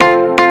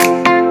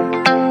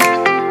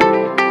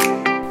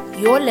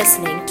You're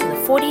listening to the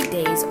 40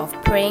 Days of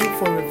Praying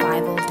for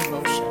Revival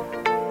devotion.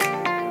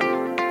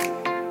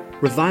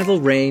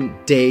 Revival Rain,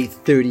 Day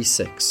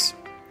 36.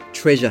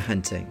 Treasure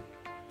Hunting.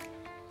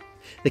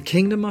 The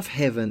kingdom of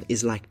heaven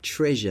is like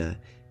treasure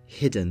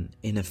hidden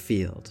in a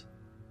field.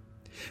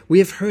 We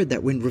have heard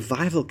that when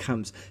revival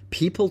comes,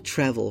 people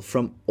travel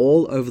from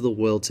all over the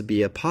world to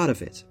be a part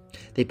of it.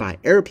 They buy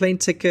airplane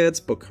tickets,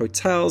 book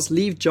hotels,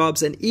 leave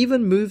jobs, and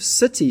even move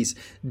cities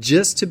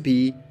just to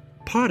be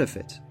part of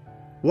it.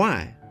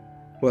 Why?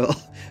 Well,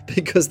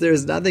 because there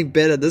is nothing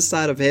better this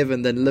side of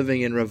heaven than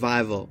living in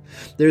revival.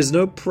 There is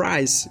no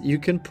price you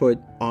can put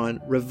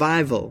on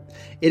revival.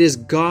 It is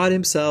God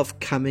Himself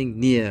coming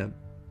near.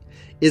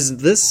 Is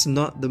this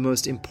not the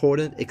most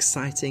important,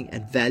 exciting,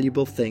 and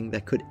valuable thing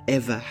that could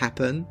ever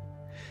happen?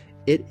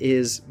 It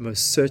is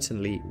most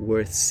certainly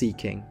worth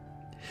seeking.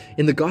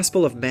 In the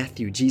Gospel of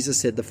Matthew, Jesus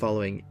said the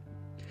following: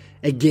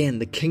 "Again,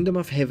 the kingdom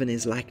of heaven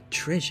is like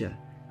treasure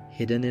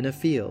hidden in a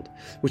field,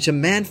 which a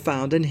man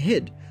found and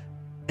hid.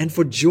 And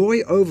for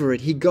joy over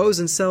it, he goes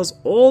and sells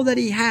all that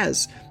he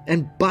has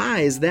and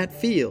buys that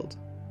field."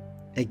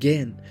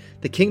 Again,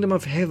 the kingdom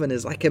of heaven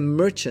is like a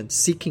merchant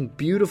seeking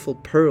beautiful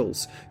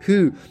pearls,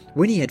 who,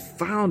 when he had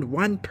found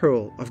one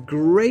pearl of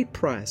great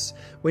price,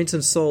 went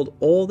and sold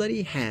all that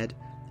he had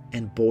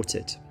and bought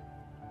it.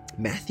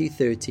 Matthew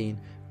 13,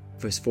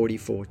 verse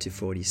 44 to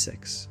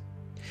 46.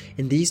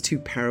 In these two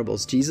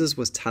parables, Jesus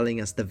was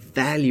telling us the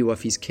value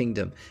of His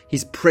kingdom,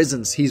 His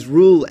presence, His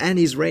rule, and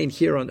His reign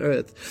here on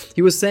earth.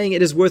 He was saying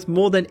it is worth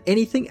more than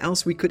anything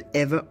else we could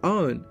ever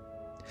own.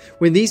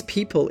 When these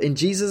people in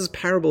Jesus'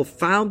 parable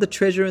found the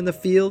treasure in the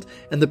field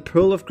and the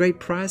pearl of great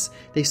price,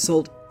 they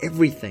sold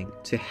everything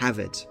to have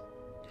it.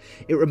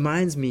 It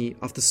reminds me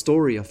of the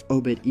story of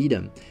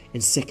Obed-Edom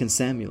in 2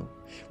 Samuel.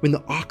 When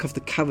the Ark of the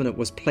Covenant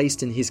was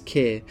placed in his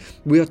care,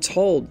 we are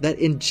told that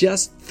in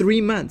just 3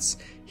 months,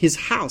 his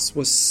house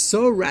was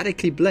so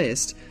radically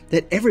blessed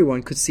that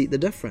everyone could see the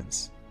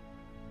difference.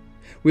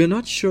 We are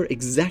not sure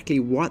exactly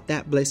what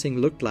that blessing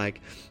looked like,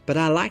 but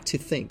I like to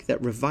think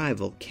that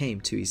revival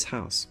came to his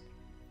house.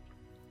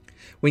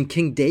 When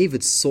King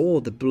David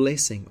saw the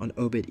blessing on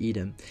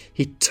Obed-Edom,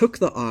 he took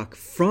the ark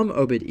from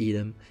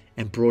Obed-Edom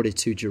and brought it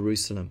to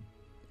Jerusalem.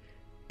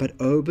 But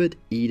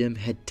Obed-Edom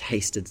had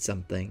tasted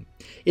something.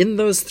 In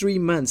those 3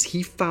 months,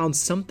 he found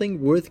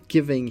something worth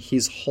giving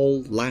his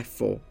whole life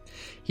for.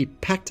 He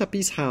packed up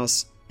his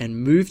house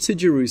and moved to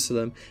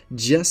Jerusalem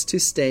just to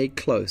stay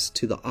close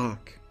to the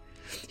ark.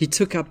 He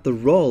took up the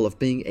role of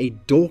being a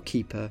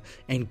doorkeeper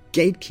and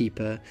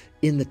gatekeeper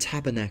in the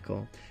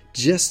tabernacle,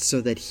 just so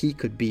that he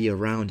could be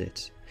around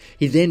it.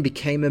 He then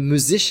became a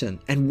musician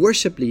and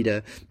worship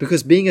leader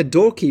because being a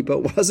doorkeeper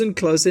wasn't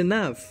close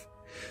enough.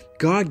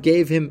 God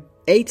gave him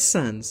 8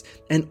 sons,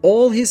 and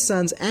all his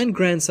sons and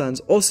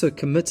grandsons also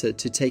committed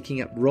to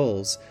taking up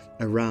roles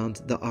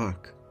around the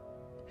ark.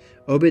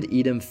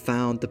 Obed-Edom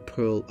found the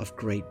pearl of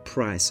great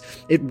price.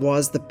 It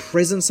was the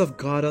presence of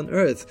God on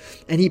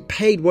earth, and he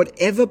paid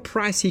whatever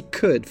price he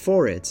could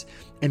for it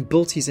and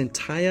built his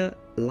entire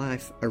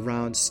life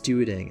around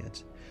stewarding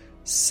it.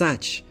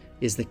 Such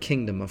is the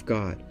kingdom of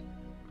God.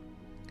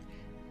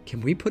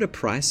 Can we put a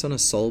price on a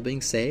soul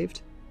being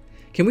saved?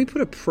 Can we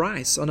put a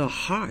price on a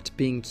heart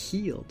being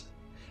healed?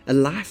 A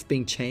life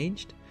being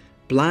changed?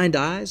 Blind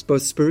eyes,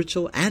 both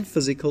spiritual and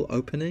physical,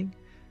 opening?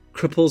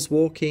 Cripples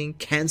walking,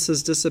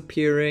 cancers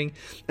disappearing,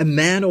 a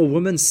man or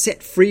woman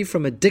set free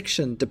from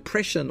addiction,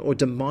 depression, or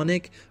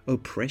demonic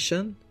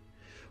oppression?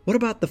 What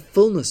about the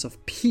fullness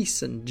of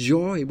peace and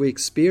joy we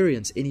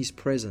experience in His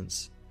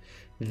presence?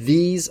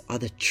 These are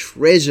the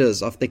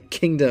treasures of the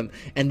kingdom,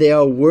 and they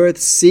are worth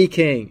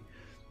seeking.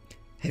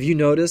 Have you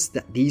noticed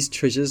that these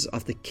treasures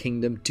of the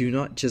kingdom do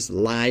not just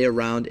lie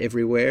around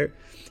everywhere?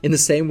 In the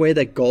same way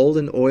that gold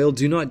and oil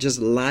do not just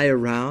lie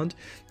around,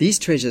 these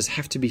treasures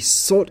have to be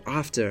sought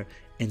after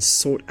and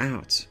sought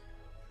out.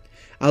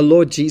 Our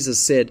Lord Jesus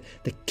said,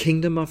 "The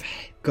kingdom of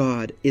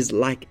God is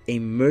like a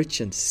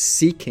merchant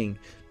seeking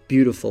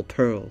beautiful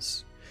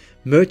pearls."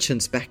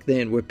 Merchants back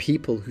then were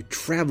people who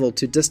traveled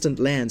to distant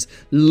lands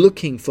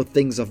looking for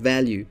things of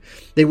value.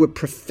 They were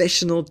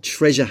professional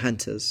treasure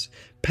hunters,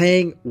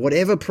 paying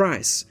whatever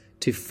price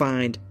to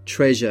find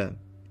treasure.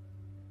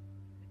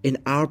 In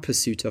our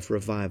pursuit of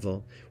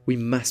revival, we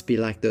must be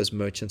like those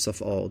merchants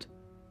of old.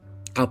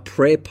 Our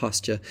prayer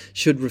posture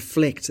should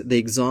reflect the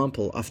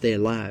example of their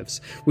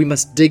lives. We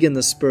must dig in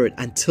the Spirit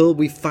until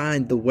we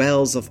find the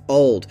wells of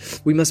old.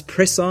 We must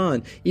press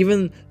on,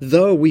 even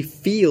though we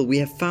feel we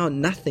have found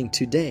nothing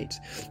to date.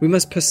 We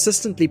must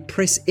persistently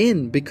press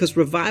in, because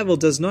revival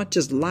does not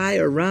just lie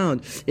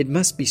around. It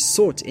must be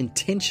sought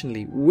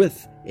intentionally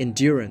with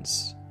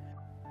endurance.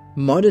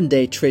 Modern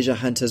day treasure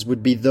hunters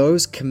would be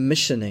those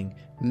commissioning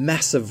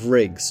massive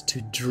rigs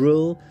to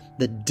drill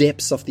the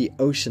depths of the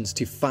oceans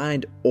to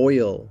find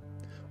oil,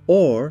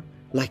 or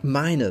like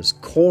miners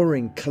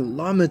coring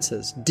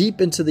kilometers deep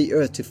into the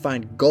earth to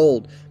find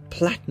gold,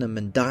 platinum,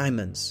 and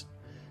diamonds.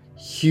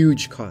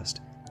 Huge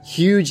cost,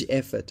 huge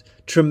effort,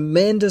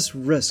 tremendous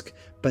risk,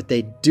 but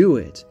they do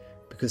it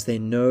because they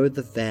know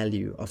the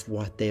value of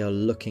what they are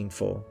looking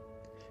for.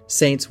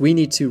 Saints, we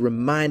need to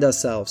remind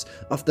ourselves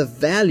of the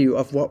value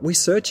of what we're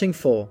searching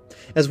for.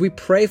 As we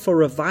pray for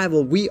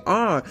revival, we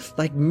are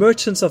like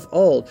merchants of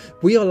old.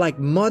 We are like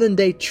modern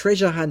day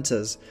treasure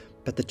hunters.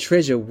 But the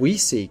treasure we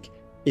seek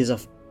is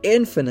of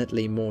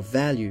infinitely more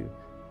value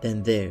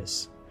than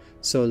theirs.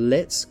 So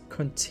let's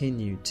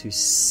continue to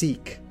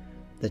seek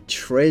the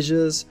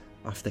treasures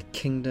of the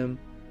kingdom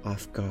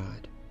of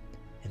God.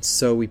 And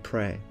so we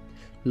pray,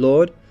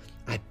 Lord,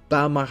 I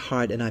bow my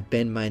heart and I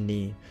bend my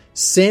knee.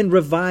 Send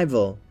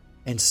revival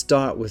and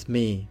start with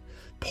me.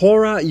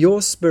 Pour out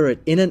your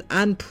Spirit in an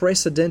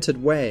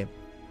unprecedented way.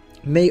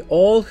 May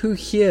all who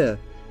hear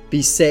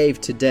be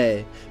saved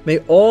today. May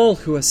all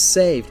who are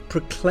saved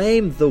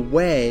proclaim the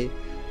way.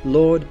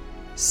 Lord,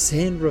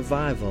 send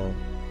revival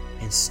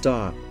and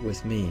start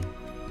with me.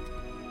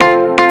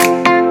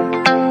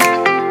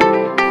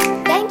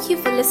 Thank you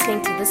for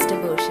listening to this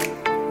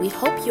devotion. We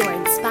hope you are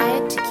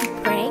inspired to keep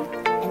praying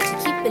and to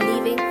keep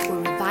believing for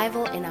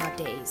revival in our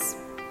days.